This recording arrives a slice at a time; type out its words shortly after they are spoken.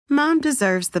Mom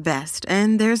deserves the best,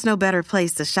 and there's no better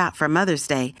place to shop for Mother's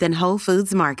Day than Whole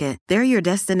Foods Market. They're your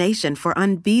destination for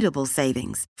unbeatable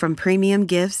savings, from premium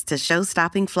gifts to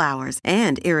show-stopping flowers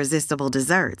and irresistible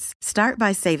desserts. Start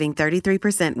by saving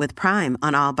 33% with Prime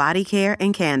on all body care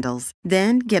and candles.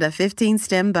 Then get a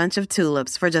 15-stem bunch of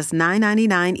tulips for just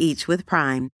 $9.99 each with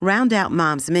Prime. Round out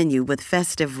Mom's menu with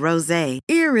festive rosé,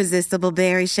 irresistible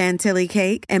berry chantilly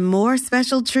cake, and more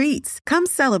special treats. Come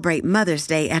celebrate Mother's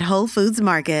Day at Whole Foods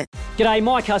Market. G'day,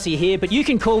 Mike Hussey here, but you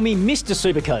can call me Mr.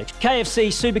 Supercoach. KFC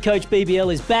Supercoach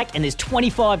BBL is back and there's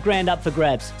 25 grand up for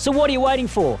grabs. So what are you waiting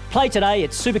for? Play today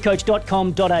at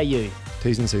supercoach.com.au.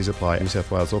 T's and C's apply. New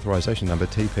South Wales authorisation number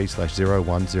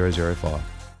TP/01005.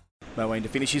 Moeen to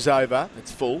finish is over.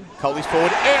 It's full. Coley's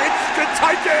forward. It's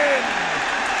taken!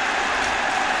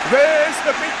 There's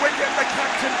the big wicket. The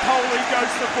captain, Coley,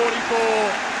 goes to 44.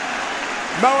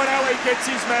 Moeen Ali gets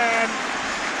his man.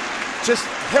 Just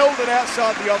held it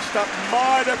outside the off stump.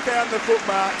 Might have found the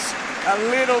footmarks. A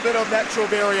little bit of natural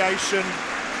variation.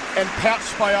 And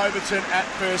pouched by Overton at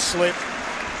first slip.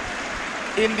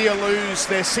 India lose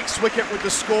their sixth wicket with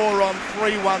the score on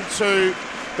 3-1-2.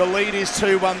 The lead is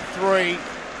 2-1-3.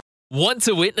 Want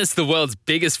to witness the world's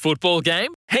biggest football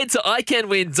game? Head to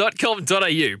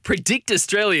iCanWin.com.au, predict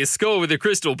Australia's score with a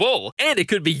crystal ball, and it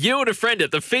could be you and a friend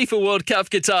at the FIFA World Cup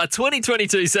Qatar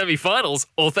 2022 semi-finals,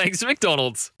 all thanks to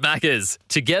McDonald's. Maccas,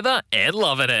 together and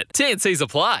loving it. T&Cs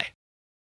apply.